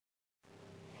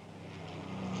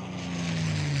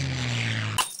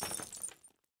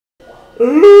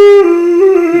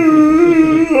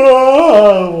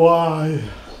Why?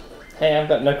 Hey, I've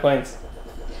got no coins.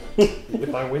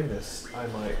 If I win this, I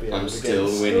might be able I'm to still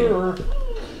get winning.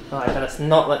 Oh, I better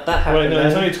not let that happen. Wait, no,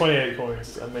 it's then. only 28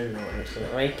 coins. Maybe not actually.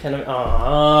 Wait, can I?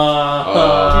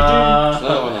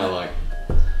 Another one I like.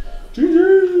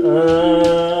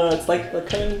 It's like the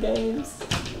coin games.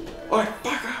 Oi,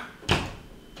 fuck up!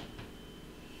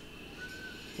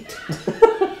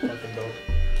 Fucking dog.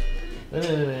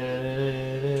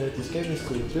 This game is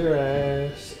cleans your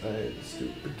ass.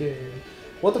 Stupid game.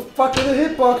 What the fuck are the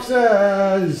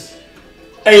hitboxes?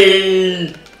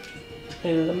 Hey!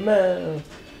 Hey, the man.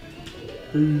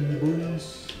 Hey,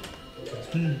 boys.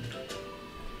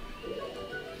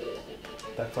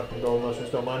 That fucking gold mushroom's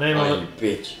got my name on Oh, it. you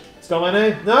bitch. It's got my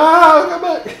name. No, come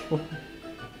back.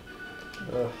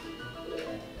 Ugh.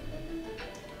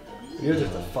 You're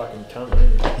just a fucking cunt,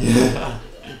 aren't you? Yeah.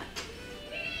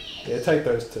 Yeah, take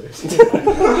those two.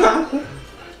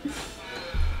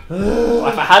 Well,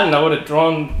 if I hadn't, I would have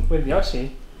drawn with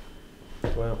Yoshi.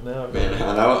 Well, now I've Man,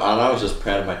 got I was just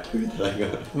proud of my 2 that I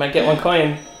got. Might get 1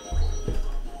 coin.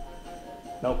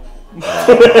 Nope.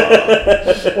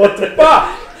 what the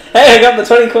fuck? Hey, I got the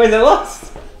 20 coins I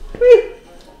lost. Woo.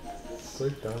 So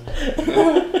dumb.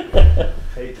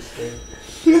 Hate this game.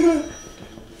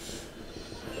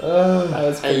 That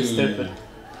was pretty Hey. stupid.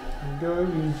 Go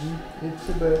easy. It's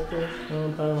a birthday.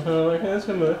 It's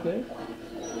my birthday.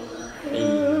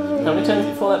 Hey. How many times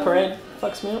before that parade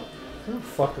fucks me up? Oh,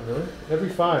 fucking really? Every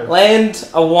 5. Land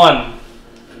a 1. I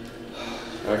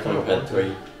reckon I've had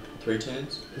 3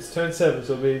 turns. It's turn 7,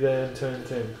 so it'll be then turn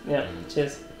 10. Yeah,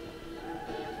 cheers.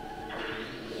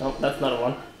 Oh, that's not a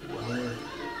 1.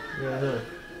 Yeah, I know.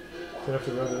 Gonna have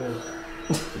to rub it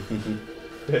in.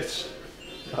 Bitch.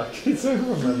 Fuck, it's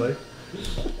over my leg.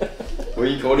 Well,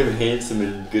 you called him handsome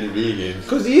and good at video games.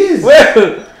 Because he is! Woo!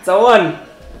 It's a 1.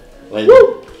 Like,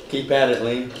 keep at it,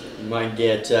 Liam. You might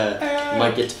get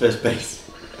to first base.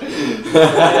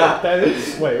 That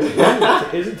is. Wait,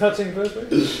 isn't touching first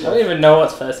base? I don't even know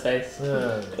what's first base. I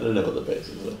don't know what the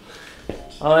bases are.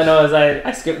 All I know is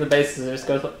I skip the bases and just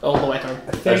go all the way home. I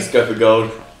I think just go for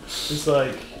gold. it's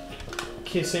like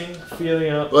kissing, feeling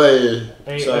up, Wait,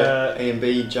 A, so A and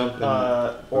B jump and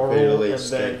oral, repeatedly and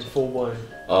then escape. full blown.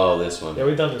 Oh, this one. Yeah,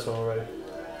 we've done this one already.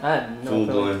 I had no Full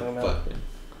clue what you're blown talking about. fucking.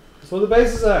 That's what the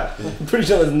bases are. I'm pretty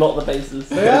sure there's not the bases.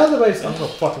 They are the bases. I'm gonna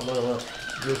fucking look them up.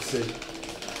 You'll see.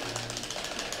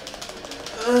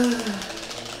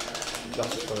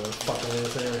 That's just fucking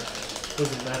minutes anyway.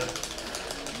 Doesn't matter.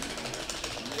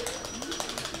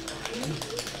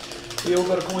 We all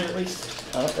got a coin at least.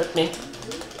 Oh, that's me.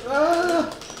 Ah!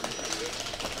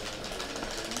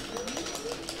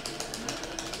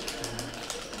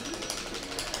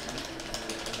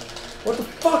 What the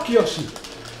fuck, Yoshi?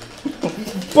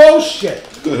 Bullshit!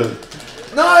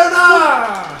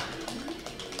 No!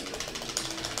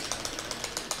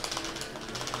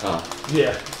 Oh.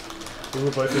 Yeah. We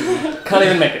were both Can't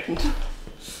even make it.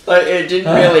 Like, it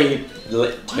didn't really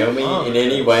tell me in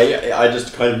any way. I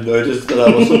just kind of noticed that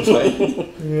I wasn't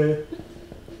playing. Yeah.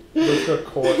 Both got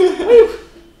caught. Look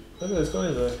at those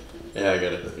coins though. Yeah, I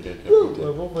got it. Woo,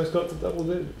 I've almost got to double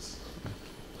digits.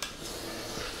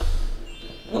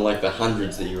 Unlike the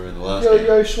hundreds that you were in the last Yo, game.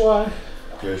 yo, Schwai.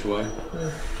 Yosh way.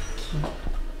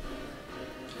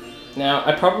 Now,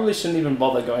 I probably shouldn't even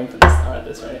bother going for this at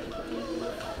this rate.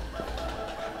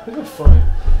 I think I'm fine.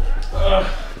 I'm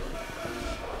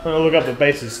gonna look up the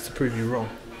bases to prove you wrong.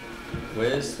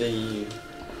 Where's the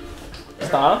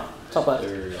Star? Top left.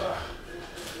 third?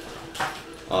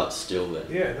 Oh, it's still there.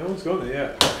 Yeah, no one's got it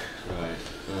yet. Right.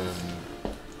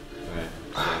 Right.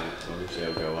 So obviously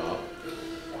I'll go up.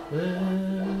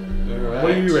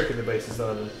 What do you reckon the bases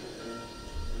are then?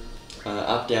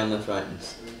 Up, down, left, right, and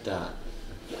start.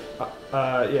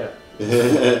 Yeah.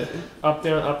 Up,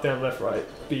 down, left, right.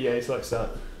 BA, select start.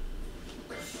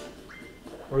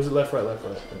 Or is it left, right, left,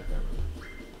 right? Okay.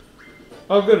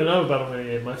 Oh, good, another battle mini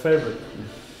game, my favourite.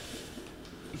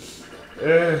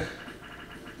 They're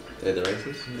the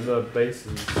races? The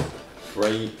bases.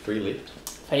 Free lift.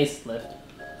 Face lift.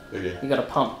 Okay. You gotta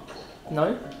pump.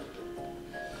 No?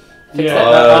 Fix Yeah.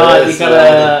 that. You that's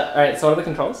gotta. Alright, so what are the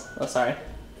controls? Oh, sorry.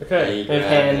 Okay. Move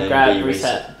hand, grab, B,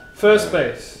 reset. First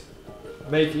base,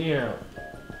 making out.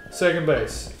 Second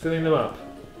base, filling them up.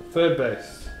 Third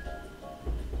base,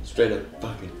 Straight up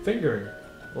fucking. fingering.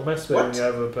 Or masturbating What? the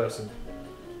other person.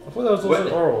 I thought that was also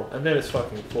What? oral. And then it's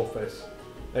fucking fourth base.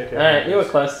 Okay. Alright, you were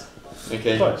close.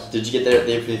 Okay. Close. Did you get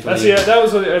there from That's yeah, that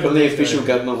was what from the official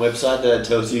government website that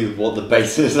tells you what the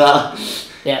bases are?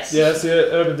 Yes. Yeah, that's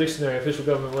the Urban Dictionary official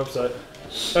government website.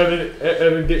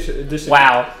 Urban Dictionary.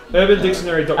 Wow. Urban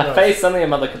Dictionary. A face something a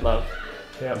mother could love.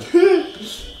 Yeah.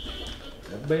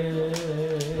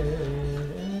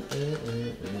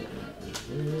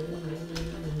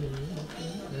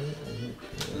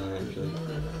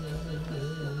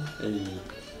 Hey.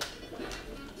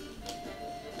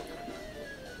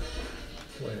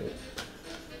 Wait.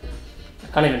 I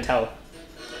can't even tell.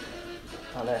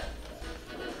 Oh, there.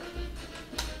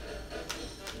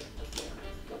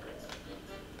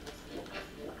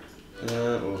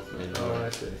 Oh, I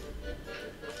see.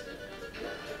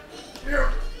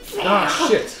 Ah,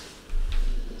 shit.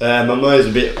 My mind's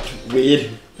a bit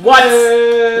weird. What?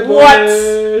 What?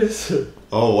 Boys.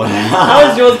 Oh wow. How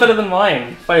is yours better than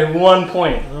mine? By 1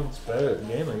 point. Oh, it's better at the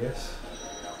game, I guess.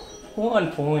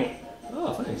 1 point.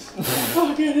 Oh, thanks.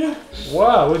 Fucking hell.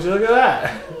 Wow, would you look at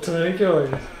that? 20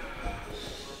 coins.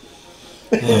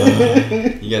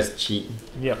 You guys cheat.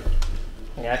 Yep.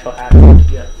 Yeah, I feel happy.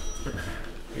 Yeah.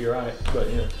 You're right, but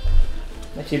yeah.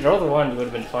 If you'd rolled a 1, you would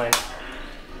have been fine.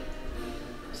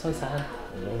 So sad.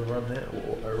 I rolled a 1 now.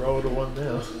 I rolled a 1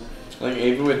 now. Like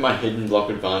even with my hidden block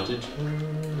advantage,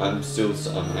 I'm still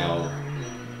somehow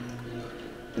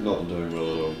not doing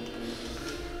well at all.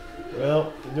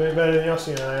 Well, you're doing better than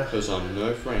Yoshi and I. Because I'm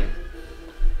no friend.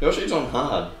 Yoshi's on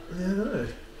hard. Yeah, I know.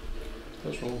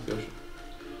 What's wrong with Yoshi?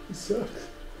 He sucks.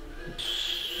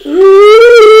 Yeah,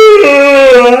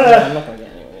 I'm not gonna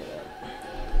get anywhere with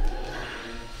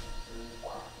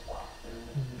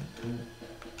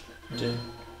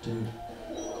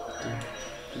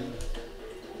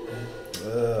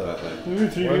Right,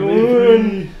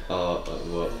 3v1.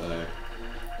 what?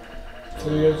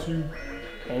 3 against you.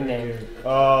 that. Game.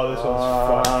 Oh, this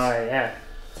one's fucked. Yeah.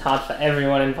 It's hard for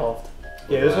everyone involved.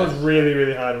 Yeah, this one's really,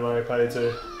 really hard in Mario Party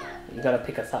 2. You gotta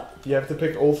pick us up. You have to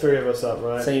pick all 3 of us up,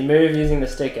 right? So you move using the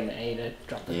stick and A to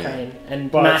drop the crane, and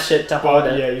But- mash it to hold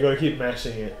it. Yeah, you gotta keep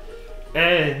mashing it.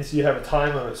 And you have a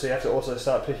time limit, so you have to also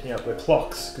start picking up the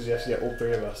clocks, because you have to get all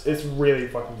 3 of us. It's really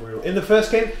fucking brutal. In the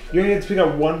first game, you only had to pick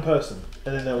up 1 person,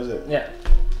 and then that was it. Yeah.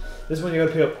 This one, you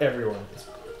gotta pick up everyone. It's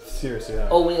seriously hard.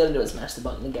 All we gotta do is mash the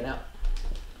button and get out.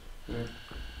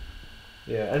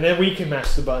 Yeah, and then we can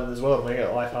mash the button as well to make it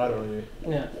life harder on you.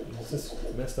 Yeah. It's just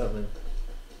messed up, man.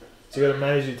 So you gotta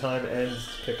manage your time and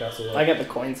pick us all up. I get the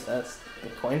coins first.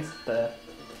 The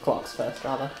clocks first,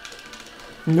 rather.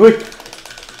 No!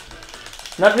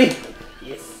 Not me!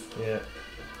 Yes. Yeah.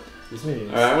 It's me.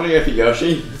 Alright, I want to go for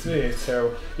Yoshi. It's me. It's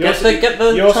terrible. You Get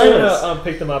the you also timers. wanna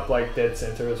pick them up like dead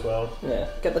center as well. Yeah,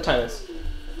 get the timers.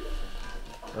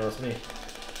 Oh, it's me.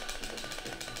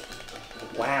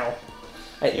 Wow.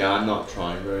 Yeah, I'm not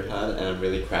trying very hard, and I'm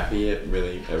really crappy at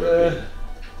really everything.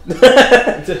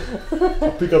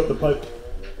 I'll pick up the pipe.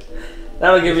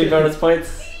 That'll give you bonus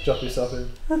points. Drop yourself in.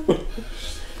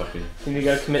 Fucking. Can you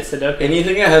go commit Sudoku?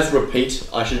 Anything that has repeat,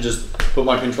 I should just put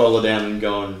my controller down and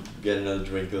go and get another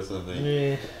drink or something.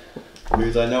 Yeah.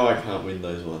 Because I know I can't win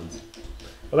those ones.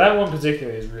 Well, that one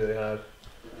particularly is really hard.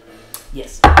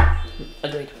 Yes.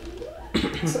 Agreed.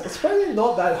 It's probably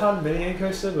not that hard mini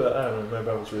coaster, but I don't know. My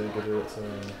brother's really good at it. So.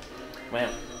 Wow.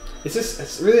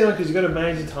 It's really hard because you got to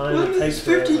manage your time. It takes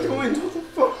 50 forever. coins, what the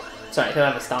fuck? Sorry, he'll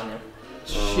have a start now.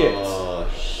 Shit. Oh,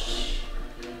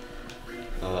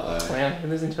 uh-oh. Wow, you're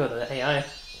losing to the AI.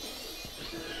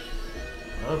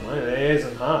 Oh my, it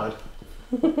isn't hard.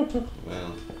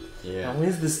 Well, yeah. Now,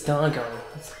 where's the star going?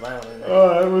 It's violent. Oh,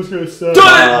 I was gonna say.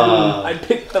 I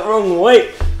picked the wrong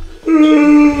way!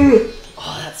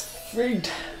 Oh, that's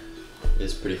freaked.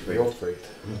 It's pretty You're freaked. freaked.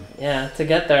 Yeah, to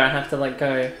get there I have to like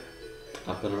go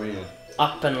Up and around.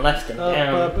 up and left and Up,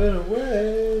 down. up and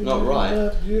away. Not right.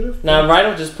 Not beautiful. Now right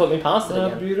will just put me past it Not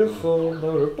again. beautiful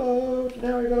motorboat.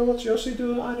 Now we gotta watch Yoshi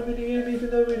do an item in the game, even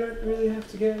though we don't really have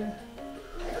to get.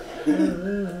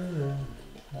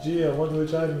 Gee, I wonder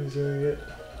which item he's gonna get.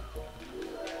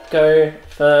 Go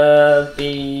for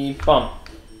the bomb.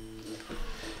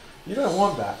 You don't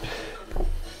want that.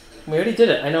 We already did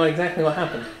it. I know exactly what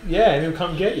happened. Yeah, and he'll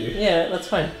come get you. Yeah, that's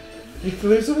fine. You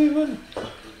lose some even.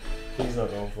 He's not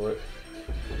going for it.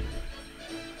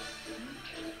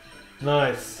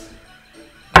 Nice.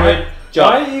 Good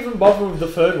job. Why even bother with the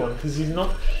third one? Because he's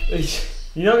not.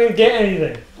 You're not gonna get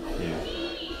anything.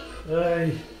 Yeah.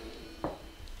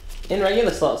 In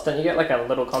regular slots, don't you get like a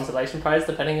little consolation prize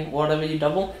depending on whatever you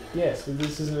double? Yes, but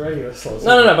this isn't regular slots.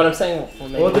 No, but I'm saying.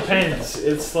 Well, it depends.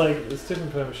 It's like it's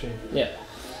different per machine. Yeah.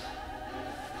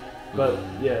 But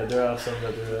yeah, there are some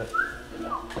that do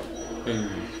that.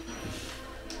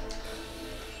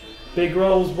 Big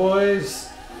rolls, boys.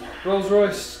 Rolls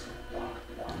Royce.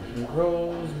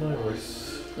 Rolls my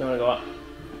Royce. You wanna go up?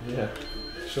 Yeah,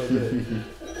 sure did.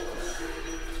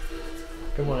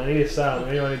 Come on, I need a sound.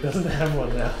 Anyone who doesn't have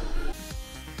one now.